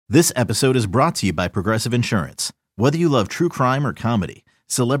This episode is brought to you by Progressive Insurance. Whether you love true crime or comedy,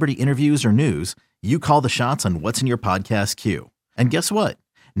 celebrity interviews or news, you call the shots on what's in your podcast queue. And guess what?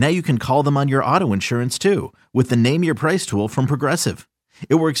 Now you can call them on your auto insurance too with the Name Your Price tool from Progressive.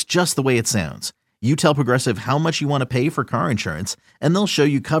 It works just the way it sounds. You tell Progressive how much you want to pay for car insurance, and they'll show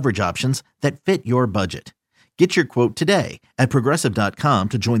you coverage options that fit your budget. Get your quote today at Progressive.com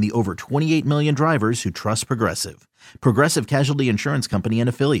to join the over 28 million drivers who trust Progressive. Progressive Casualty Insurance Company and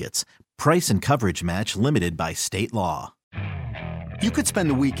Affiliates. Price and coverage match limited by state law. You could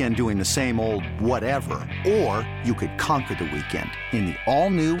spend the weekend doing the same old whatever, or you could conquer the weekend in the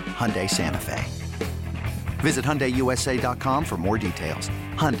all-new Hyundai Santa Fe. Visit HyundaiUSA.com for more details.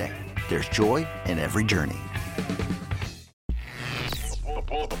 Hyundai, there's joy in every journey.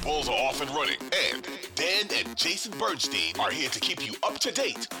 The Bulls are off and running, and Dan and Jason Bernstein are here to keep you up to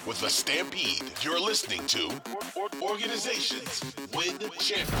date with the Stampede. You're listening to Organizations Win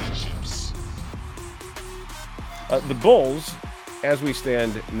Championships. The Bulls, as we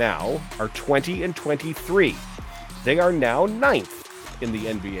stand now, are 20-23. They are now 9th in the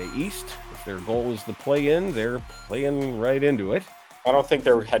NBA East. If their goal is to play in, they're playing right into it. I don't think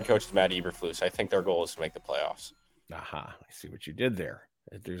their head coach is Matt Eberflus. I think their goal is to make the playoffs. Aha, I see what you did there.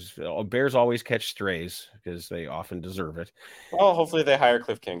 Bears always catch strays because they often deserve it. Well, hopefully they hire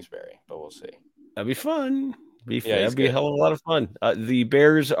Cliff Kingsbury, but we'll see. That'd be fun. That'd be good. a hell of a lot of fun. The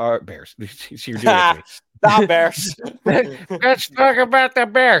Bears are Bears. You're doing it. Stop, Bears. Let's talk about the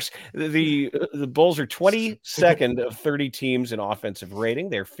Bears. The Bulls are 22nd of 30 teams in offensive rating.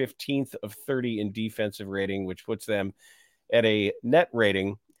 They're 15th of 30 in defensive rating, which puts them at a net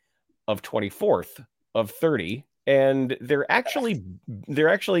rating of 24th of 30. And they're actually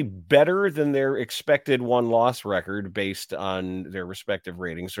better than their expected won-loss record based on their respective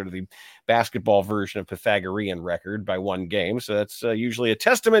ratings, sort of the basketball version of Pythagorean record by one game. So that's usually a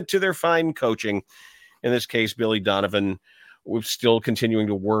testament to their fine coaching. In this case, Billy Donovan was still continuing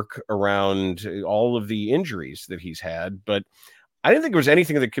to work around all of the injuries that he's had. But I didn't think there was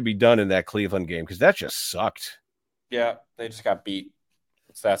anything that could be done in that Cleveland game because that just sucked. Yeah, they just got beat.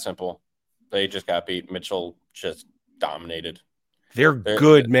 It's that simple. They just got beat. Mitchell just dominated. They're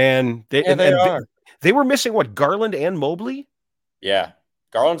good, man. They are. They were missing, what, Garland and Mobley? Yeah.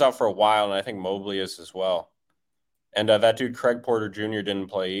 Garland's out for a while, and I think Mobley is as well. And that dude, Craig Porter Jr., didn't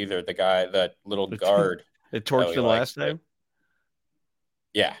play either. The guy, that little guard. It torched him last time?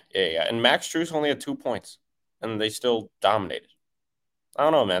 Yeah. And Max Strus only had 2 points, and they still dominated. I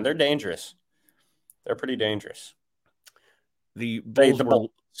don't know, man. They're dangerous. They're pretty dangerous. The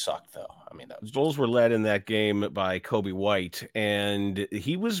Bulls sucked, though. I mean, the Bulls were led in that game by Kobe White, and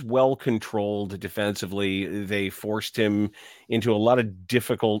he was well controlled defensively. They forced him into a lot of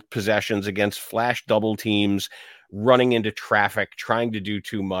difficult possessions against flash double teams, running into traffic, trying to do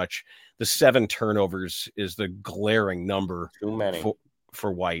too much. The 7 turnovers is the glaring number too many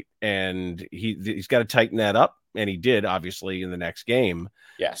for White, and he's got to tighten that up, and he did, obviously, in the next game.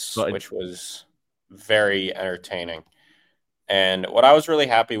 Yes, which was very entertaining. And what I was really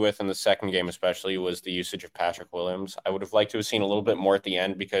happy with in the second game especially was the usage of Patrick Williams. I would have liked to have seen a little bit more at the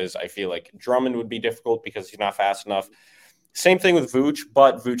end because I feel like Drummond would be difficult because he's not fast enough. Same thing with Vooch,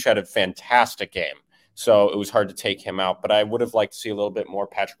 but Vooch had a fantastic game. So it was hard to take him out. But I would have liked to see a little bit more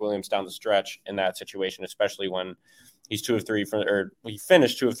Patrick Williams down the stretch in that situation, especially when he's he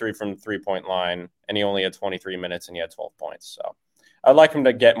finished 2 of 3 from the 3-point line, and he only had 23 minutes and he had 12 points. So I'd like him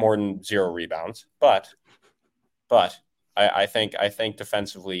to get more than 0 rebounds. But I think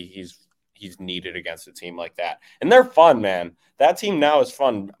defensively he's needed against a team like that. And they're fun, man. That team now is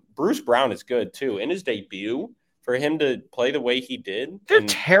fun. Bruce Brown is good, too. In his debut, for him to play the way he did. They're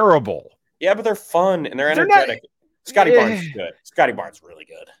terrible. Yeah, but they're fun and they're energetic. Scotty Barnes is good. Scotty Barnes is really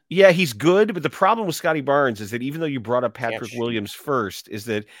good. Yeah, he's good. But the problem with Scotty Barnes is that even though you brought up Patrick Williams first, is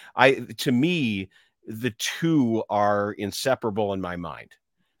that to me, the two are inseparable in my mind.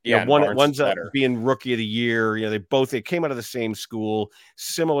 Yeah, one's being rookie of the year. They came out of the same school,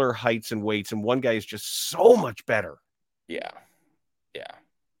 similar heights and weights, and one guy is just so much better. Yeah.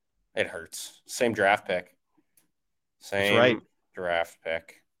 It hurts. Same draft pick. Draft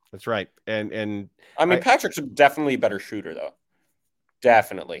pick. That's right. And I mean, Patrick's definitely a better shooter, though.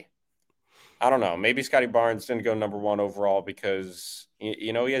 Definitely. I don't know. Maybe Scotty Barnes didn't go number 1 overall because he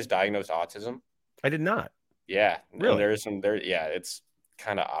has diagnosed autism. I did not. Yeah, really. It's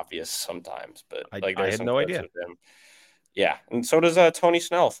kind of obvious sometimes, but I had no idea. Yeah, and so does Tony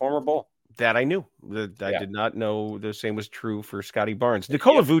Snell, former Bull. That I knew. I did not know the same was true for Scotty Barnes.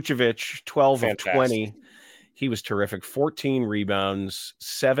 Nikola Vucevic, 12 of 20. He was terrific. 14 rebounds,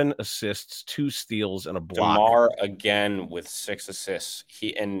 7 assists, 2 steals, and a block. DeMar again with 6 assists. He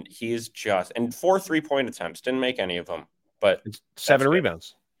is just, and 4 3-point attempts. Didn't make any of them, but 7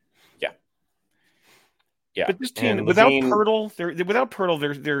 rebounds. Yeah. But this team, without Poeltl,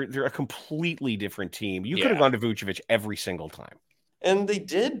 they're a completely different team. You could have gone to Vucevic every single time. And they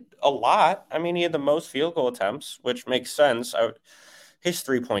did a lot. I mean, he had the most field goal attempts, which makes sense. His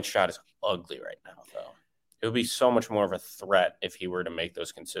 3-point shot is ugly right now, though. It would be so much more of a threat if he were to make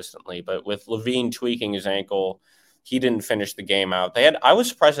those consistently. But with LaVine tweaking his ankle, he didn't finish the game out. I was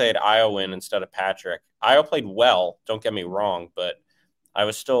surprised they had Ayo in instead of Patrick. Ayo played well, don't get me wrong, but I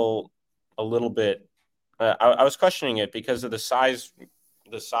was still a little bit I was questioning it because of the size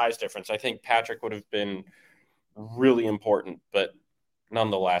difference. I think Patrick would have been really important, but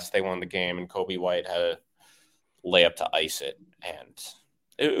nonetheless, they won the game, and Kobe White had a layup to ice it, and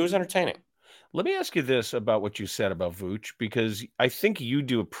it was entertaining. Let me ask you this about what you said about Vooch, because I think you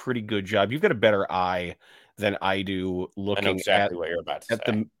do a pretty good job. You've got a better eye than I do looking I know exactly what you're about to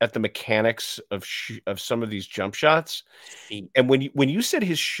say. At the mechanics of some of these jump shots. And when you said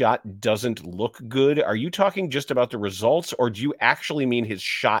his shot doesn't look good, are you talking just about the results, or do you actually mean his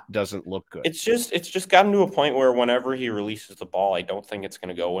shot doesn't look good? It's just gotten to a point where whenever he releases the ball, I don't think it's going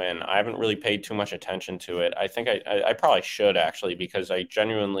to go in. I haven't really paid too much attention to it. I think I probably should, actually, because I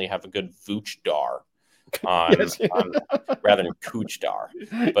genuinely have a good Vooch-dar on rather than Cooch-dar,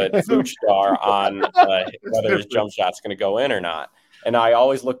 but Vooch-dar on whether his jump shot's going to go in or not. And I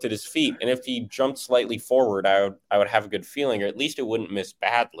always looked at his feet, and if he jumped slightly forward, I would have a good feeling, or at least it wouldn't miss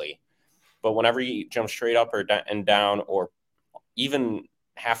badly. But whenever he jumped straight up and down, or even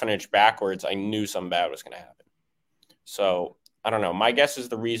half an inch backwards, I knew something bad was going to happen. So I don't know. My guess is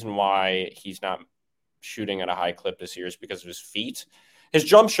the reason why he's not shooting at a high clip this year is because of his feet. His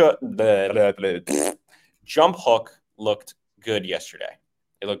jump hook looked good yesterday.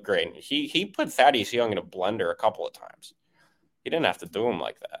 It looked great. He put Thaddeus Young in a blender a couple of times. He didn't have to do him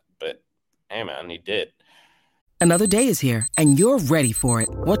like that, but hey, man, he did. Another day is here, and you're ready for it.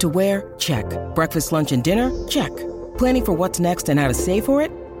 What to wear? Check. Breakfast, lunch, and dinner? Check. Planning for what's next and how to save for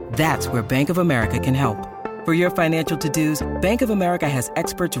it? That's where Bank of America can help. For your financial to-dos, Bank of America has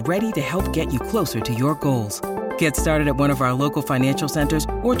experts ready to help get you closer to your goals. Get started at one of our local financial centers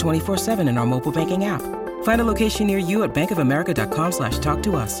or 24/7 in our mobile banking app. Find a location near you at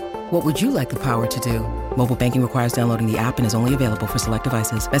bankofamerica.com/talktous. What would you like the power to do? Mobile banking requires downloading the app and is only available for select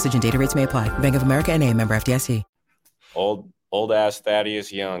devices. Message and data rates may apply. Bank of America N.A., member FDIC. Old ass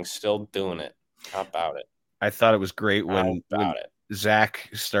Thaddeus Young still doing it. How about it? I thought it was great when Zach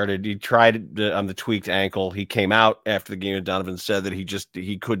started. He tried on the tweaked ankle. He came out after the game, and Donovan said that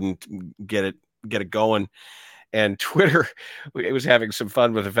he couldn't get it going. And Twitter, it was having some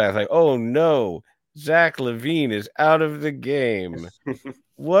fun with the fact, like, oh no, Zach LaVine is out of the game.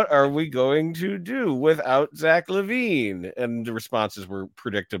 What are we going to do without Zach LaVine? And the responses were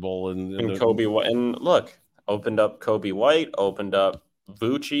predictable. And Kobe, and look, opened up Kobe White, opened up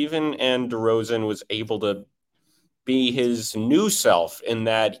Vooch even, and DeRozan was able to be his new self in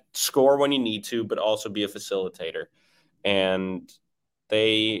that score when you need to, but also be a facilitator. And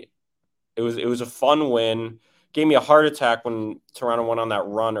it was a fun win. Gave me a heart attack when Toronto went on that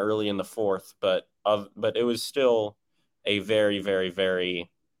run early in the fourth, but it was still a very, very,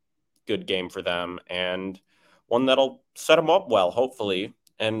 very good game for them, and one that'll set them up well, hopefully.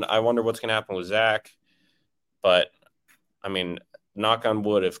 And I wonder what's going to happen with Zach. But, I mean, knock on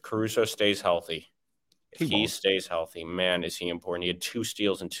wood, if Caruso stays healthy, he stays healthy, man, is he important. He had 2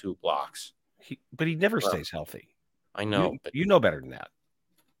 steals and 2 blocks. But he never stays healthy. I know. You know better than that.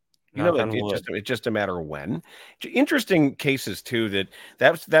 You know, it's just a matter of when. Interesting cases too.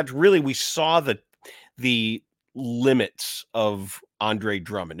 That's really, we saw the limits of Andre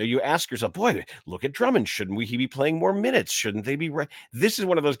Drummond. Now you ask yourself, boy, look at Drummond. Shouldn't he be playing more minutes? Shouldn't they be right? This is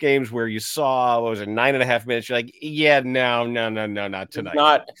one of those games where you saw, what was it, 9.5 minutes? You're like, yeah, no, not tonight.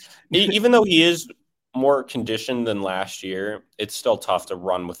 Not even though he is more conditioned than last year, it's still tough to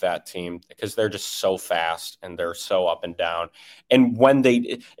run with that team because they're just so fast and they're so up and down. And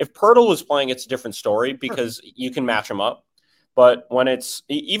if Poeltl was playing, it's a different story because you can match him up. But when it's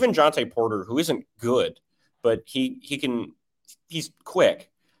even Jontay Porter, who isn't good, but he's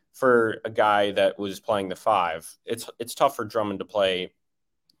quick for a guy that was playing the 5. It's tough for Drummond to play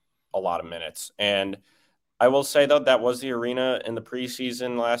a lot of minutes. And I will say, though, that was the arena in the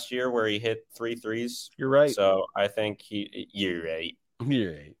preseason last year where he hit 3 threes. You're right. So I think you're right.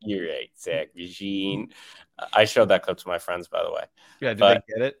 You're right, Zach LaVine. I showed that clip to my friends, by the way. Yeah, did they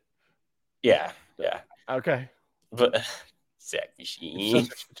get it? Yeah. Okay. But Zach Machine.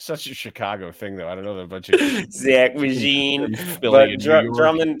 Such a Chicago thing, though. I don't know that a bunch of Zach Machine. Philly But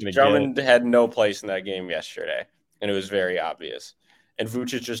Drummond had no place in that game yesterday, and it was very obvious. And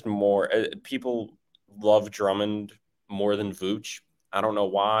Vooch is just more. People love Drummond more than Vooch. I don't know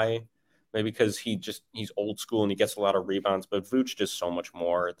why. Maybe because he's old school and he gets a lot of rebounds, but Vooch does so much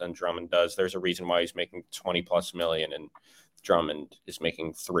more than Drummond does. There's a reason why he's making $20+ million and Drummond is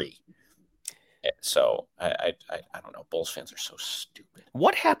making $3 million. So I don't know. Bulls fans are so stupid.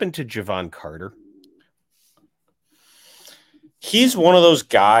 What happened to Javon Carter? He's one of those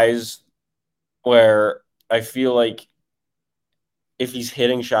guys where I feel like if he's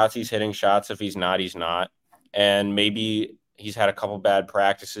hitting shots, he's hitting shots. If he's not, he's not. And maybe he's had a couple bad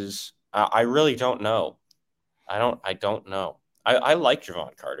practices. I really don't know. I don't know. I like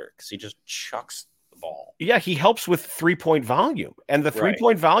Javon Carter because he just chucks the ball. Yeah, he helps with 3-point volume. And the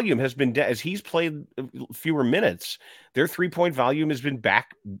 3-point volume has been, as he's played fewer minutes, their 3-point volume has been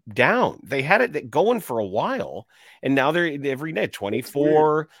back down. They had it going for a while, and now they're every night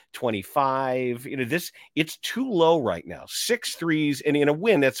 24, 25. It's too low right now. 6 threes, and in a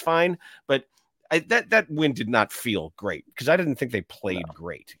win, that's fine. But that win did not feel great because I didn't think they played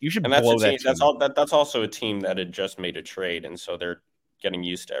great. You should blow that. That's also a team that had just made a trade, and so they're getting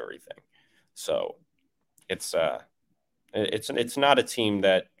used to everything. So it's not a team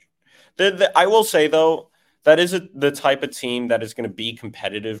that I will say though that is the type of team that is going to be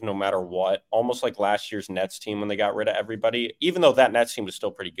competitive no matter what. Almost like last year's Nets team when they got rid of everybody, even though that Nets team was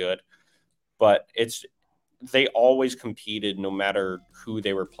still pretty good, but they always competed no matter who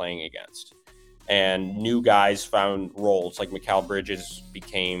they were playing against. And new guys found roles, like Mikal Bridges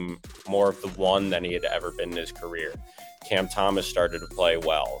became more of the one than he had ever been in his career. Cam Thomas started to play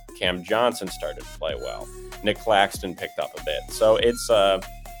well. Cam Johnson started to play well. Nick Claxton picked up a bit. So it's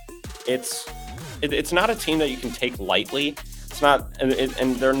not a team that you can take lightly. It's not,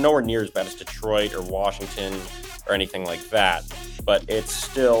 and they're nowhere near as bad as Detroit or Washington or anything like that. But it's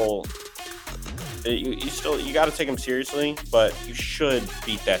still, you got to take them seriously. But you should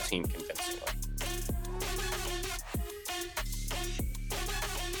beat that team convincingly.